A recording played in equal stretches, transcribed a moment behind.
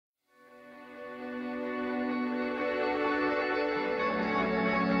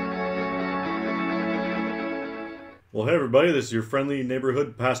Well, hey everybody, this is your friendly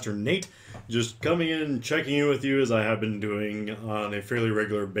neighborhood pastor Nate, just coming in and checking in with you as I have been doing on a fairly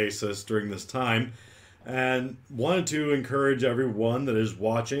regular basis during this time. And wanted to encourage everyone that is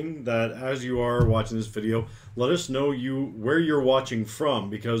watching that as you are watching this video, let us know where you're watching from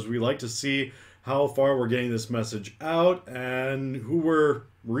because we like to see how far we're getting this message out and who we're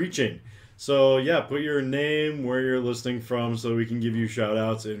reaching. So yeah, put your name, where you're listening from so we can give you shout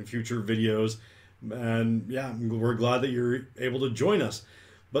outs in future videos. And yeah, we're glad that you're able to join us.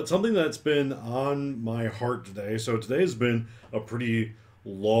 But something that's been on my heart today, so today has been a pretty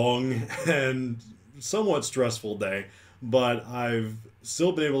long and somewhat stressful day, but I've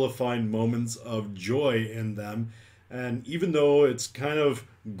still been able to find moments of joy in them. And even though it's kind of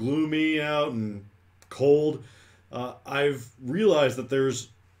gloomy out and cold, I've realized that there's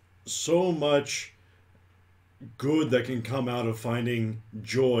so much good that can come out of finding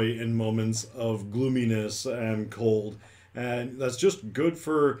joy in moments of gloominess and cold. And that's just good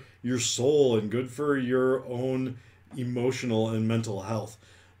for your soul and good for your own emotional and mental health.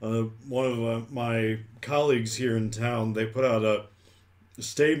 One of my colleagues here in town, they put out a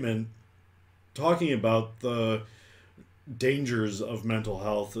statement talking about the dangers of mental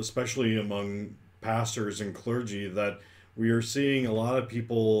health, especially among pastors and clergy, that we are seeing a lot of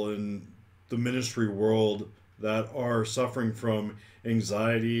people in the ministry world that are suffering from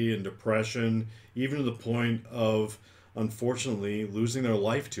anxiety and depression, even to the point of, unfortunately, losing their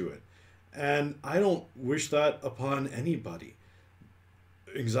life to it. And I don't wish that upon anybody.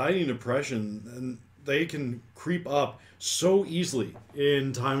 Anxiety and depression, and they can creep up so easily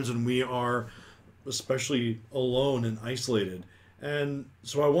in times when we are especially alone and isolated. And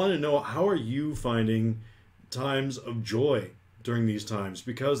so I want to know, how are you finding times of joy during these times?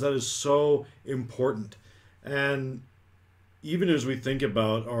 Because that is so important. And even as we think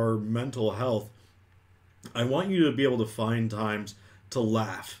about our mental health, I want you to be able to find times to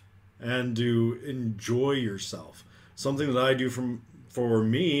laugh and to enjoy yourself. Something that I do for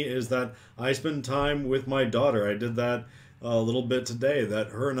me is that I spend time with my daughter. I did that a little bit today, that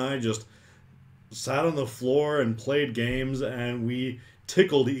her and I just sat on the floor and played games and we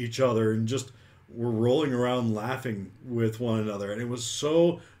tickled each other and just were rolling around laughing with one another. And it was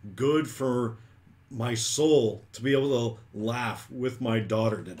so good for my soul to be able to laugh with my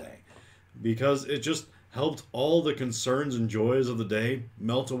daughter today because it just helped all the concerns and joys of the day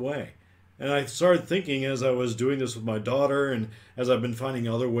melt away. And I started thinking as I was doing this with my daughter and as I've been finding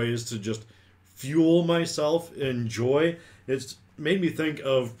other ways to just fuel myself in joy, it's made me think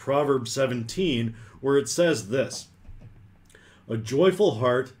of Proverbs 17, where it says this: a joyful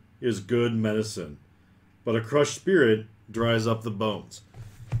heart is good medicine, but a crushed spirit dries up the bones.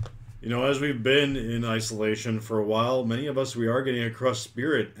 You know, as we've been in isolation for a while, many of us, we are getting a crushed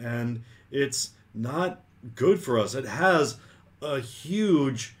spirit, and it's not good for us. It has a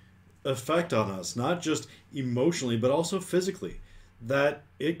huge effect on us, not just emotionally, but also physically, that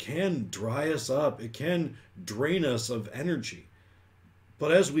it can dry us up, it can drain us of energy.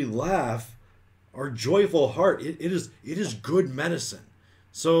 But as we laugh, our joyful heart, it is good medicine.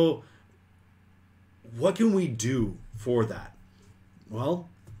 So, what can we do for that? Well,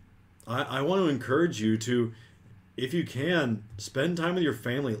 I want to encourage you to, if you can, spend time with your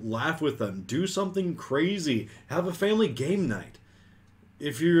family, laugh with them, do something crazy, have a family game night.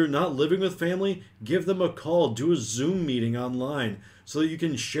 If you're not living with family, give them a call, do a Zoom meeting online so that you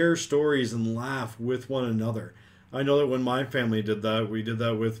can share stories and laugh with one another. I know that when my family did that, we did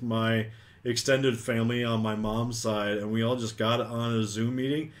that with my extended family on my mom's side, and we all just got on a Zoom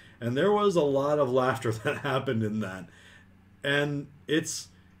meeting, and there was a lot of laughter that happened in that. And it's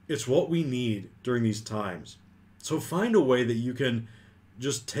what we need during these times. So find a way that you can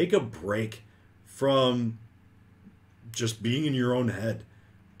just take a break from just being in your own head.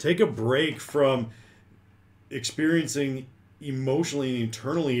 Take a break from experiencing emotionally and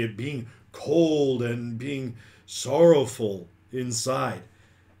internally it being cold and being sorrowful inside.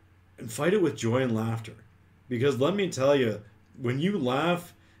 And fight it with joy and laughter. Because let me tell you, when you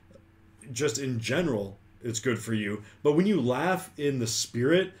laugh, just in general, it's good for you. But when you laugh in the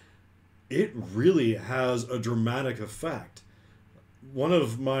spirit, it really has a dramatic effect. One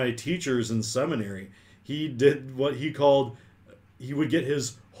of my teachers in seminary, he did what he called, he would get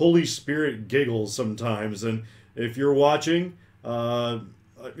his Holy Spirit giggles sometimes. And if you're watching, Joe,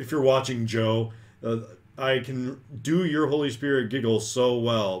 I can do your Holy Spirit giggle so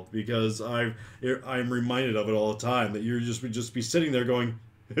well because I'm reminded of it all the time, that you just would just be sitting there going,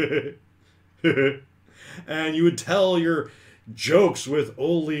 and you would tell your jokes with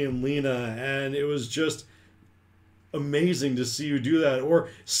Oli and Lena, and it was just amazing to see you do that. Or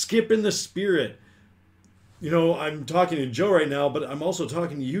skip in the spirit. I'm talking to Joe right now, but I'm also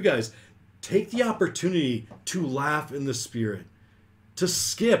talking to you guys. Take the opportunity to laugh in the Spirit, to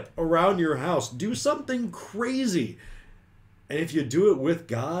skip around your house, do something crazy. And if you do it with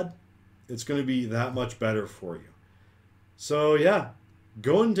God, it's going to be that much better for you. So, yeah,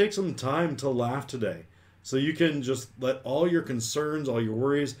 go and take some time to laugh today so you can just let all your concerns, all your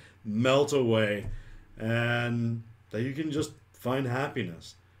worries melt away and that you can just find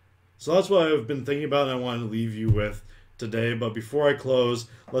happiness. So that's what I've been thinking about and I want to leave you with today. But before I close,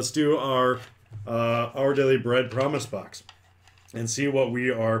 let's do our Daily Bread Promise Box and see what we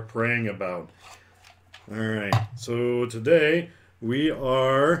are praying about. All right, so today we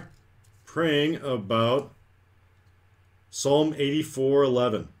are praying about Psalm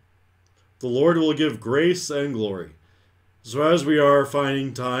 84:11. The Lord will give grace and glory. So as we are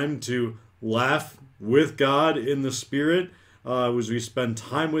finding time to laugh with God in the Spirit, as we spend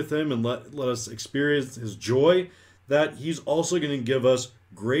time with Him and let us experience His joy, that He's also going to give us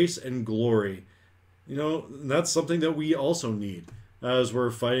grace and glory. That's something that we also need as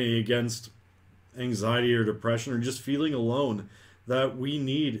we're fighting against anxiety or depression or just feeling alone, that we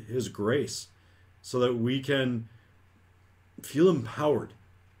need His grace so that we can feel empowered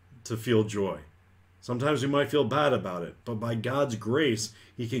to feel joy. Sometimes we might feel bad about it, but by God's grace,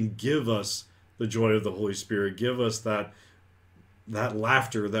 He can give us the joy of the Holy Spirit, give us that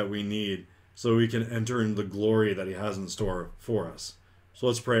laughter that we need so we can enter into the glory that He has in store for us. So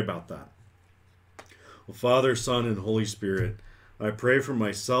let's pray about that. Well, Father, Son, and Holy Spirit, I pray for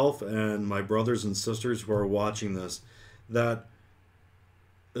myself and my brothers and sisters who are watching this, that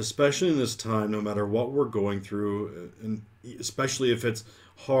especially in this time, no matter what we're going through, and especially if it's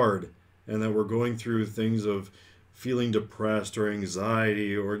hard, and that we're going through things of feeling depressed or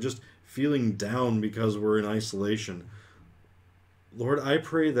anxiety or just feeling down because we're in isolation, Lord, I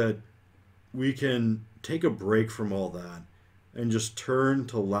pray that we can take a break from all that and just turn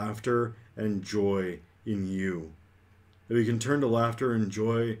to laughter and joy in You. That we can turn to laughter and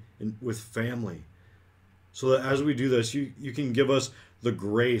joy with family. So that as we do this, you can give us the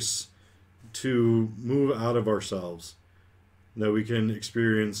grace to move out of ourselves. That we can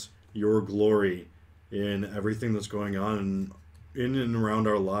experience Your glory in everything that's going on in and around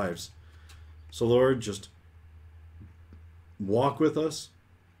our lives. So Lord, just walk with us.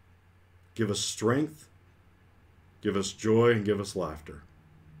 Give us strength. Give us joy and give us laughter.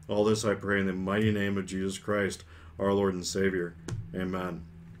 All this I pray in the mighty name of Jesus Christ, our Lord and Savior. Amen.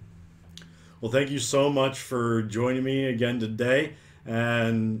 Well, thank you so much for joining me again today.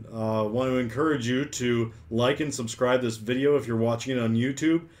 And want to encourage you to like and subscribe this video if you're watching it on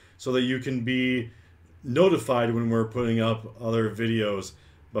YouTube so that you can be notified when we're putting up other videos.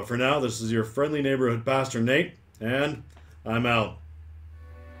 But for now, this is your friendly neighborhood pastor, Nate, and I'm out.